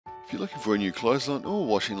If you're looking for a new clothesline or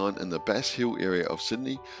washing line in the Bass Hill area of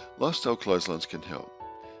Sydney, Lifestyle Clotheslines can help.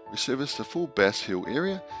 We service the full Bass Hill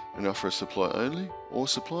area and offer a supply only or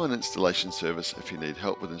supply and installation service if you need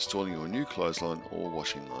help with installing your new clothesline or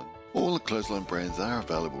washing line. All the clothesline brands are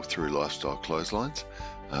available through Lifestyle Clotheslines,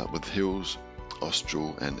 with Hills,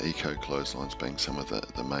 Austral and Eco Clotheslines being some of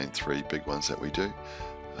the main three big ones that we do,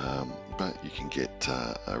 but you can get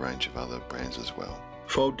a range of other brands as well.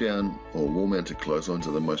 Fold down or wall mounted clotheslines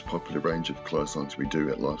are the most popular range of clotheslines we do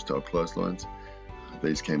at Lifestyle Clotheslines.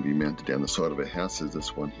 These can be mounted down the side of a house as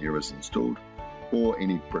this one here is installed, or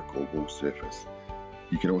any brick or wall surface.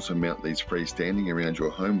 You can also mount these freestanding around your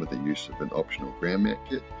home with the use of an optional ground mount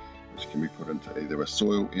kit, which can be put into either a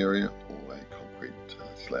soil area or a concrete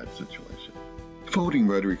slab situation. Folding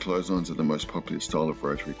rotary clotheslines are the most popular style of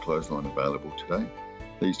rotary clothesline available today.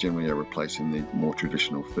 These generally are replacing the more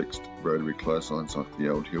traditional fixed rotary clotheslines like the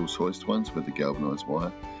old Hills Hoist ones with the galvanised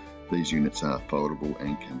wire. These units are foldable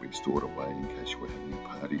and can be stored away in case you were having a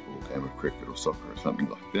party or game of cricket or soccer or something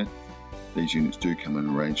like that. These units do come in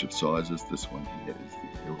a range of sizes. This one here is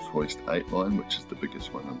the Hills Hoist 8 line, which is the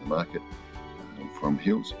biggest one on the market from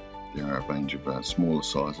Hills. There are a range of smaller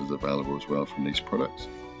sizes available as well from these products.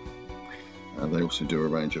 They also do a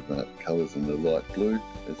range of colours in the light blue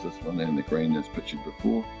as this one, and the green as pictured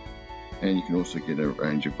before. And you can also get a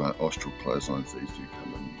range of Austral clotheslines. These do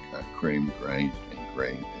come in cream, grey and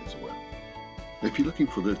green as well. If you're looking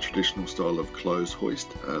for the traditional style of clothes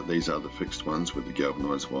hoist, these are the fixed ones with the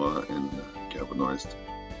galvanised wire and galvanised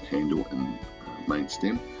handle and main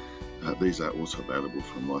stem. These are also available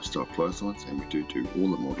from Lifestyle Clotheslines, and we do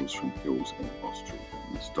all the models from Hills and Austral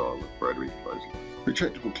in the style of rotary clothesline.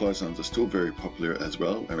 Retractable clotheslines are still very popular as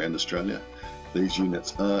well around Australia. These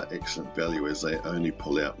units are excellent value as they only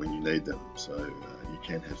pull out when you need them. So you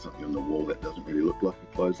can have something on the wall that doesn't really look like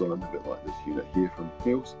a clothesline, a bit like this unit here from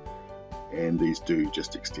Hills. And these do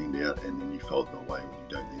just extend out and then you fold them away when you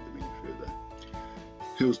don't need them any further.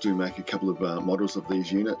 Hills do make a couple of models of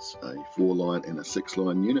these units, a 4-line and a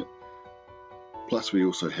 6-line unit. Plus we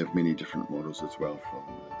also have many different models as well from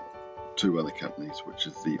two other companies, which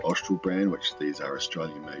is the Austral brand, which these are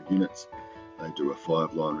Australian made units. They do a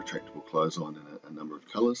 5-line retractable clothesline in a number of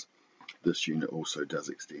colours. This unit also does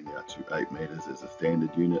extend out to 8 metres as a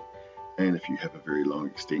standard unit, and if you have a very long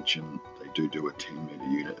extension they do a 10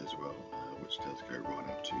 metre unit as well, which does go right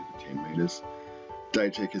up to the 10 metres.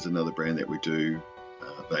 Daytek is another brand that we do.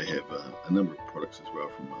 They have a number of products as well,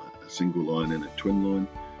 from a single line and a twin line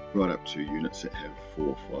right up to units that have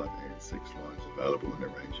 4, 5 and 6 lines available in a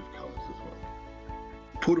range of colours as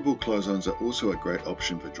well. Portable clotheslines are also a great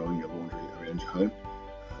option for drying your laundry around your home.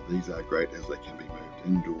 These are great as they can be moved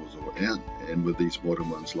indoors or out, and with these modern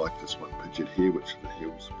ones like this one pictured here, which is the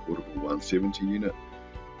Hills Portable 170 unit,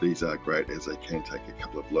 these are great as they can take a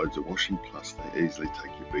couple of loads of washing, plus they easily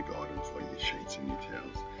take your big items like your sheets and your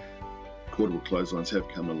towels. Portable clotheslines have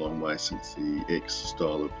come a long way since the X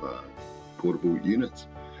style of portable units.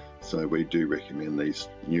 So we do recommend these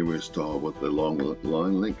newer style with the long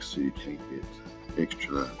line lengths, so you can get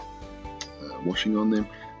extra washing on them,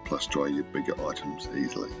 plus dry your bigger items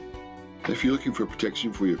easily. If you're looking for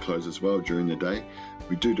protection for your clothes as well during the day,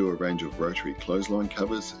 we do a range of rotary clothesline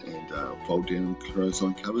covers and fold down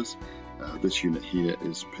clothesline covers. This unit here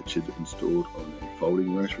is pictured installed on a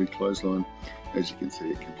folding rotary clothesline. As you can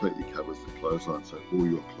see, it completely covers the clothesline, so all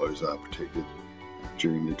your clothes are protected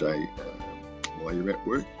during the day while you're at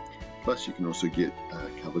work. Plus you can also get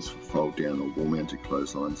covers for fold down or wall mounted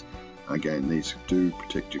clotheslines. Again, these do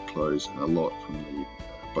protect your clothes a lot from the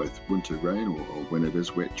both winter rain or when it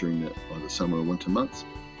is wet during the either summer or winter months.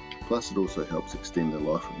 Plus it also helps extend the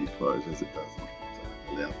life of your clothes, as it does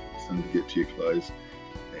allow for the sun to get to your clothes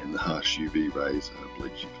and the harsh UV rays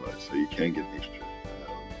bleach your clothes. So you can get extra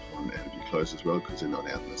time out of your clothes as well, because they're not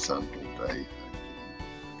out in the sun all day getting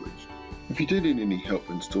bleached. If you do need any help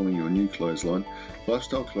installing your new clothesline,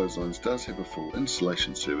 Lifestyle Clotheslines does have a full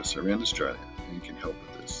installation service around Australia and can help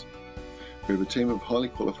with this. We have a team of highly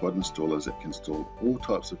qualified installers that can install all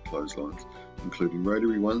types of clotheslines, including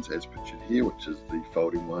rotary ones as pictured here, which is the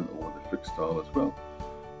folding one or the fixed style as well,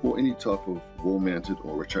 or any type of wall mounted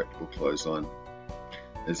or retractable clothesline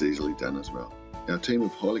is easily done as well. Our team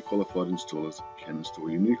of highly qualified installers can install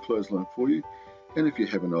your new clothesline for you, and if you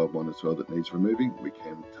have an old one as well that needs removing, we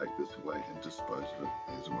can take this away and dispose of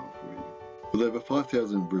it as well for you. With over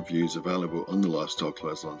 5,000 reviews available on the Lifestyle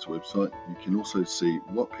Clotheslines website, you can also see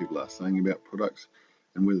what people are saying about products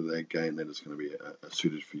and whether they again that is going to be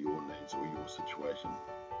suited for your needs or your situation.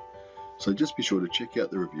 So just be sure to check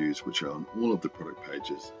out the reviews, which are on all of the product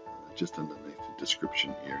pages just underneath the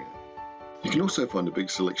description area. You can also find a big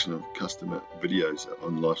selection of customer videos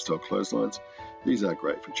on Lifestyle Clotheslines. These are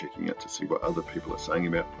great for checking out to see what other people are saying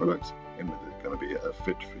about products and whether they're going to be a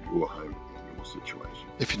fit for your home and your situation.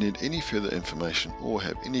 If you need any further information or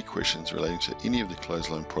have any questions relating to any of the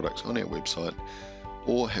clothesline products on our website,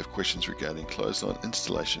 or have questions regarding clothesline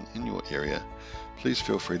installation in your area, please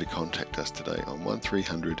feel free to contact us today on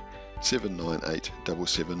 1300 798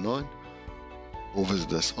 779 or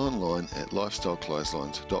visit us online at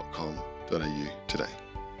lifestyleclotheslines.com.au today.